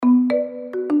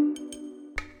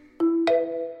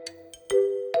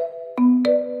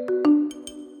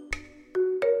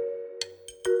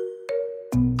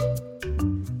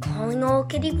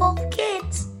Kiddie Wolf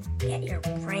kids, get your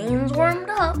brains warmed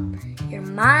up, your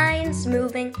minds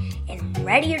moving, and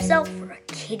ready yourself for a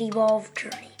Kiddie Wolf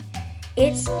journey.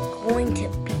 It's going to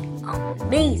be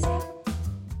amazing.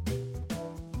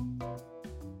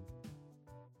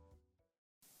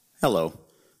 Hello,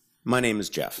 my name is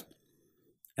Jeff,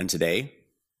 and today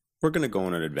we're going to go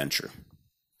on an adventure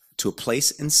to a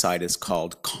place inside us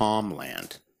called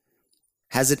Calmland.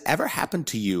 Has it ever happened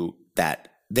to you that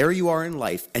there you are in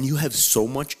life and you have so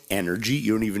much energy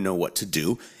you don't even know what to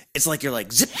do? It's like you're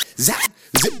like zip, zap,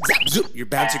 zip, zap, zoop. You're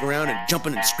bouncing around and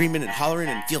jumping and screaming and hollering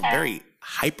and feel very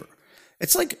hyper.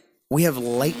 It's like we have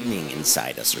lightning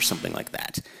inside us or something like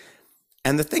that.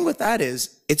 And the thing with that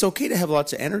is, it's okay to have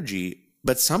lots of energy,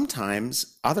 but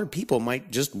sometimes other people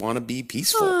might just want to be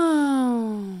peaceful.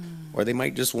 Or they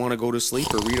might just want to go to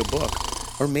sleep or read a book.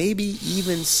 Or maybe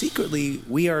even secretly,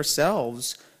 we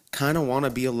ourselves kind of want to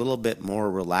be a little bit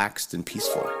more relaxed and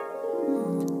peaceful.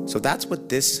 So that's what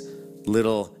this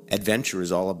little adventure is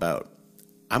all about.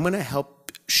 I'm going to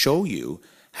help show you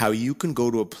how you can go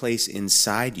to a place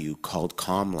inside you called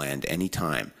Calmland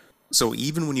anytime. So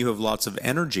even when you have lots of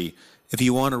energy, if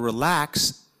you want to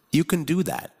relax, you can do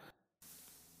that.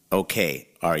 Okay,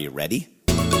 are you ready?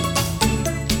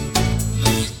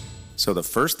 So the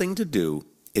first thing to do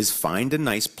is find a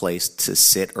nice place to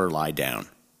sit or lie down.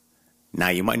 Now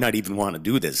you might not even want to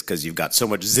do this because you've got so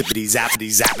much zippity, zappity,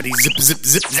 zappity, zip, zip,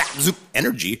 zip, zap, zoop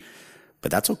energy, but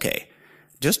that's okay.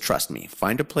 Just trust me.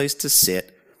 Find a place to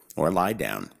sit or lie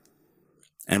down.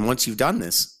 And once you've done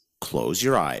this, close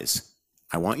your eyes.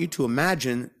 I want you to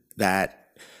imagine that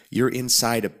you're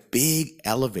inside a big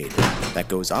elevator that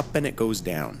goes up and it goes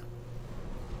down.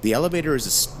 The elevator is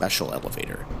a special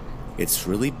elevator. It's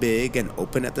really big and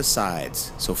open at the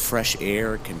sides, so fresh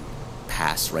air can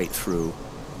pass right through.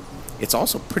 It's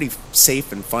also pretty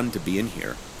safe and fun to be in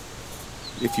here.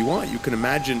 If you want, you can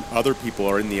imagine other people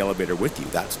are in the elevator with you.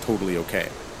 That's totally okay.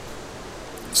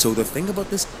 So the thing about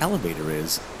this elevator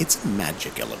is, it's a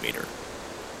magic elevator.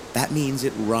 That means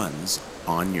it runs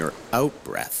on your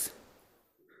out-breath.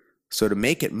 So to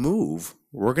make it move,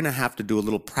 we're going to have to do a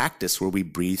little practice where we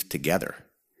breathe together.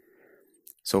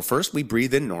 So first we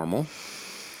breathe in normal,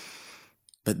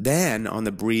 but then on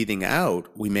the breathing out,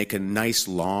 we make a nice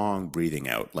long breathing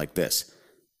out like this.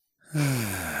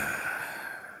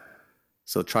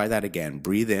 So try that again.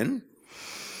 Breathe in,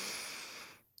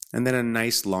 and then a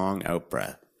nice long out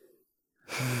breath.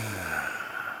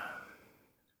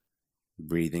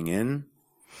 Breathing in,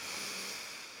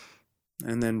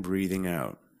 and then breathing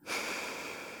out.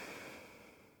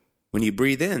 When you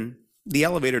breathe in, the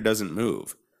elevator doesn't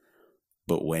move.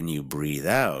 But when you breathe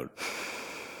out,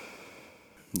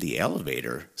 the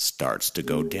elevator starts to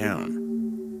go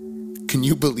down. Can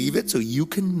you believe it? So you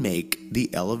can make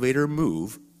the elevator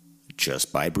move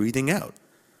just by breathing out.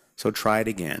 So try it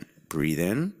again. Breathe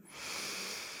in.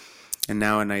 And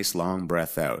now a nice long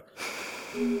breath out.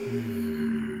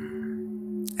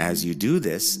 As you do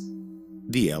this,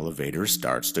 the elevator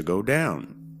starts to go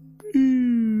down.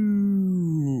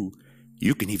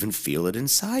 You can even feel it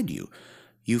inside you.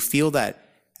 You feel that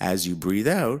as you breathe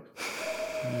out,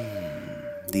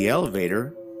 the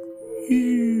elevator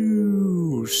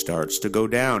starts to go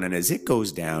down. And as it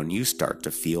goes down, you start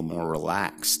to feel more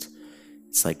relaxed.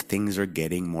 It's like things are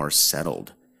getting more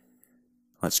settled.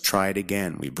 Let's try it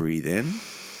again. We breathe in,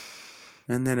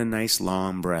 and then a nice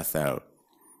long breath out.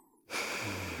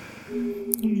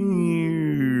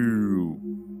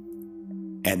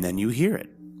 And then you hear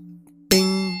it.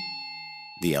 Bing!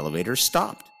 The elevator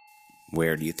stopped.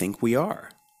 Where do you think we are?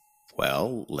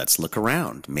 Well, let's look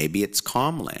around. Maybe it's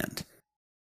Calmland.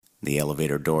 The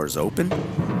elevator doors open,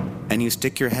 and you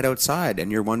stick your head outside,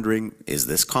 and you're wondering, is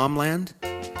this Calmland?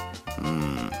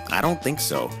 I don't think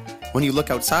so. When you look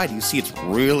outside, you see it's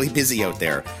really busy out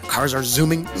there. Cars are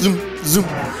zooming, zoom, zoom.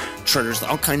 There's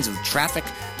all kinds of traffic.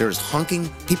 There's honking.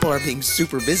 People are being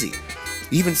super busy.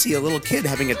 You even see a little kid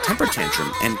having a temper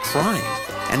tantrum and crying.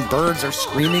 And birds are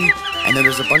screaming. And then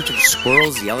there's a bunch of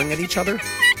squirrels yelling at each other.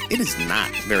 It is not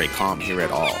very calm here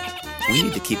at all. We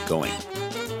need to keep going.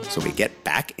 So we get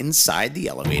back inside the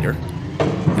elevator,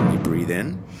 and we breathe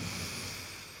in,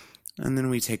 and then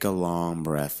we take a long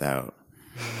breath out.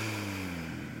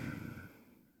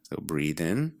 So breathe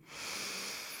in,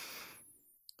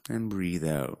 and breathe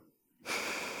out.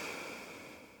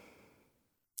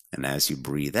 And as you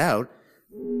breathe out,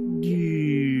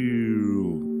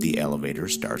 the elevator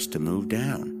starts to move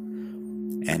down.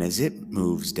 And as it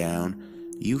moves down,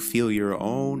 you feel your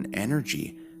own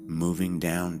energy moving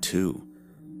down too.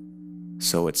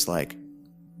 So it's like,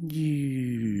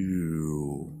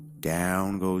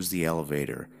 down goes the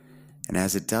elevator. And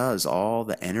as it does, all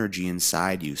the energy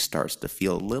inside you starts to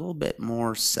feel a little bit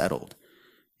more settled.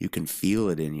 You can feel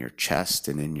it in your chest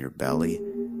and in your belly.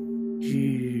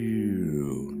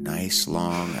 Nice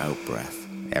long out breath.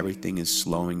 Everything is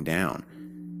slowing down.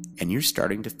 And you're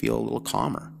starting to feel a little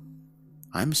calmer.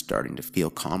 I'm starting to feel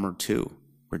calmer too.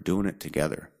 We're doing it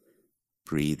together.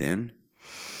 Breathe in,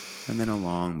 and then a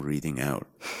long breathing out.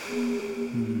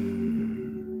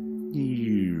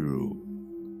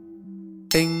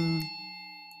 Bing.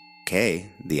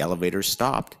 Okay, the elevator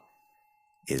stopped.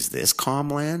 Is this calm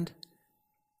land?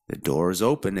 The door is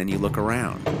open and you look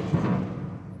around.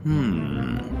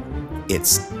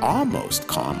 It's almost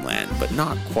calm land, but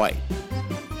not quite.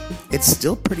 It's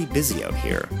still pretty busy out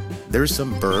here. There's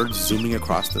some birds zooming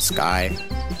across the sky.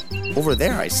 Over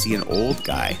there I see an old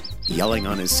guy yelling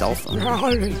on his cell phone.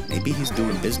 Maybe he's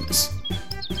doing business.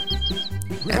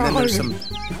 And then there's some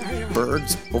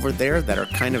birds over there that are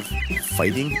kind of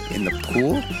fighting in the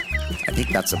pool. I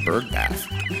think that's a bird bath.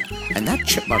 And that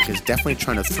chipmunk is definitely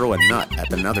trying to throw a nut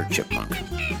at another chipmunk.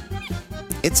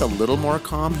 It's a little more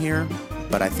calm here,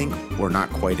 but I think we're not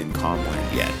quite in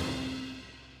calmland yet.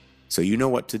 So you know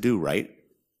what to do, right?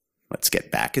 Let's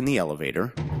get back in the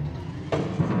elevator.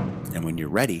 And when you're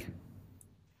ready,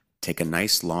 take a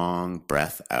nice long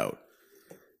breath out.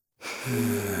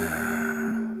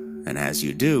 And as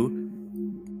you do,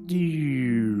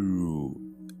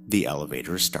 the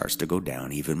elevator starts to go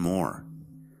down even more.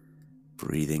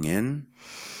 Breathing in,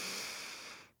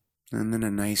 and then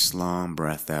a nice long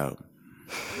breath out.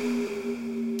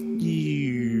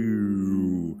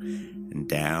 And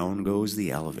down goes the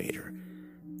elevator.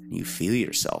 You feel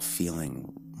yourself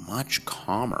feeling much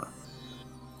calmer.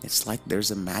 It's like there's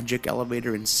a magic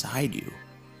elevator inside you,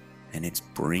 and it's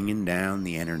bringing down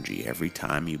the energy every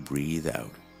time you breathe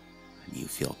out. And you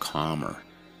feel calmer.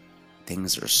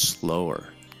 Things are slower,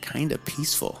 kind of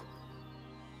peaceful.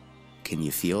 Can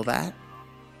you feel that?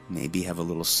 Maybe have a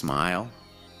little smile.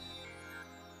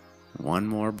 One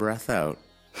more breath out.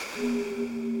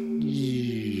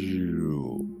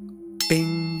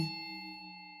 Bing.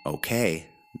 Okay,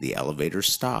 the elevator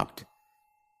stopped.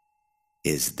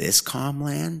 Is this calm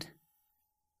land?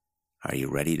 Are you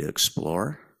ready to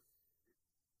explore?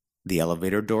 The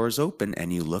elevator doors open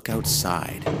and you look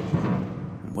outside.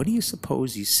 What do you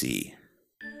suppose you see?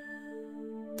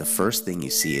 The first thing you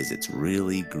see is it's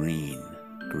really green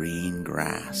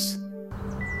grass.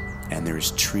 And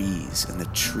there's trees, and the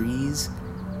trees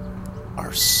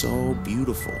are so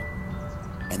beautiful.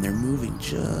 And they're moving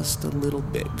just a little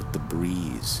bit with the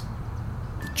breeze.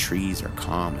 The trees are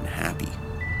calm and happy.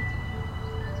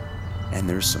 And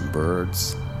there's some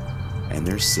birds, and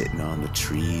they're sitting on the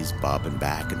trees, bobbing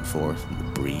back and forth in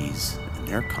the breeze, and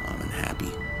they're calm and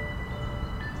happy.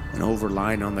 And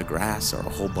overlying on the grass are a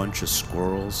whole bunch of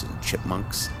squirrels and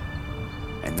chipmunks,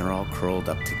 and they're all curled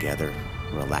up together,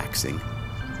 relaxing,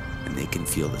 and they can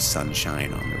feel the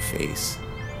sunshine on their face.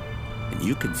 And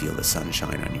you can feel the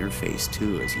sunshine on your face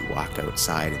too as you walk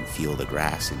outside and feel the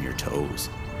grass in your toes.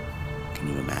 Can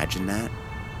you imagine that?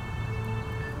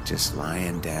 Just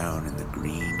lying down in the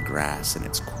green grass and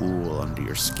it's cool under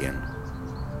your skin,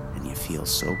 and you feel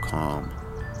so calm.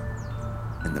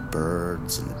 And the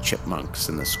birds and the chipmunks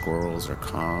and the squirrels are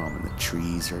calm, and the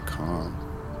trees are calm.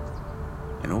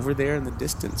 And over there in the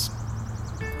distance,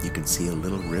 you can see a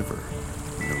little river,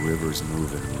 and the river's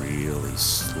moving really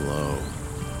slow.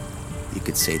 You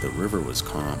could say the river was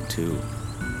calm too.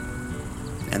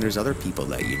 And there's other people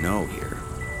that you know here,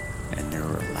 and they're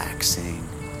relaxing.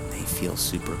 They feel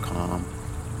super calm.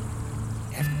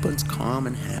 Everyone's calm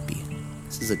and happy.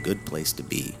 This is a good place to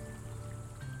be.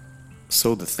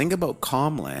 So the thing about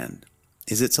calmland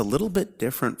is it's a little bit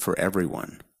different for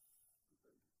everyone.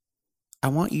 I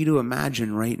want you to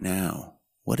imagine right now,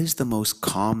 what is the most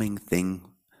calming thing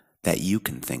that you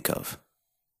can think of?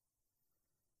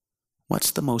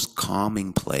 What's the most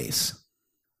calming place?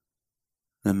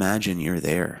 Imagine you're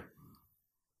there.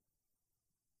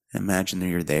 Imagine that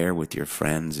you're there with your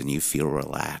friends and you feel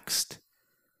relaxed.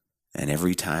 And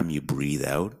every time you breathe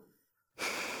out,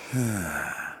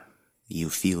 you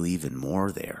feel even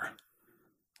more there.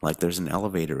 Like there's an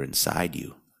elevator inside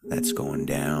you that's going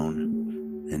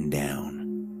down and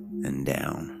down and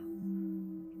down.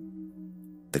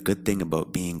 The good thing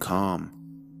about being calm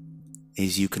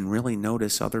is you can really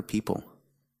notice other people.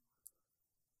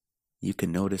 You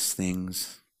can notice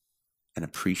things and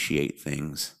appreciate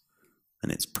things,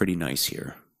 and it's pretty nice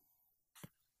here.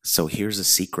 So here's a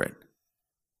secret.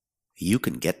 You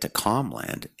can get to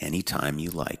calmland anytime you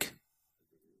like.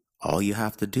 All you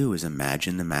have to do is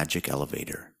imagine the magic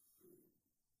elevator.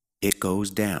 It goes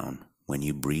down when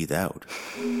you breathe out.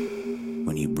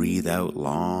 When you breathe out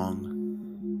long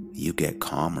you get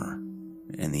calmer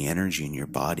and the energy in your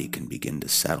body can begin to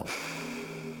settle.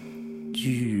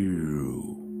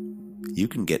 You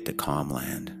can get to calm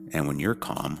land, and when you're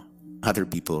calm, other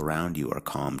people around you are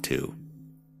calm too.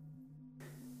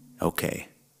 Okay,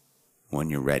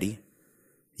 when you're ready,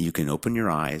 you can open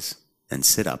your eyes and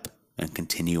sit up and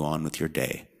continue on with your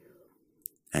day.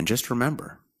 And just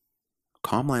remember,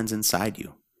 calm land's inside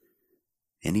you.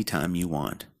 Anytime you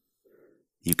want,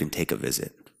 you can take a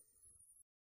visit.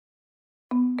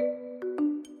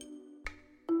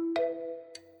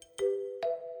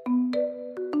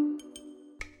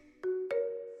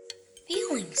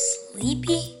 Feeling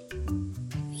sleepy?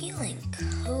 Feeling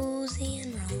cozy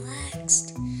and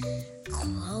relaxed?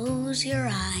 Close your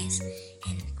eyes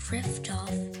and drift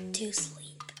off to sleep.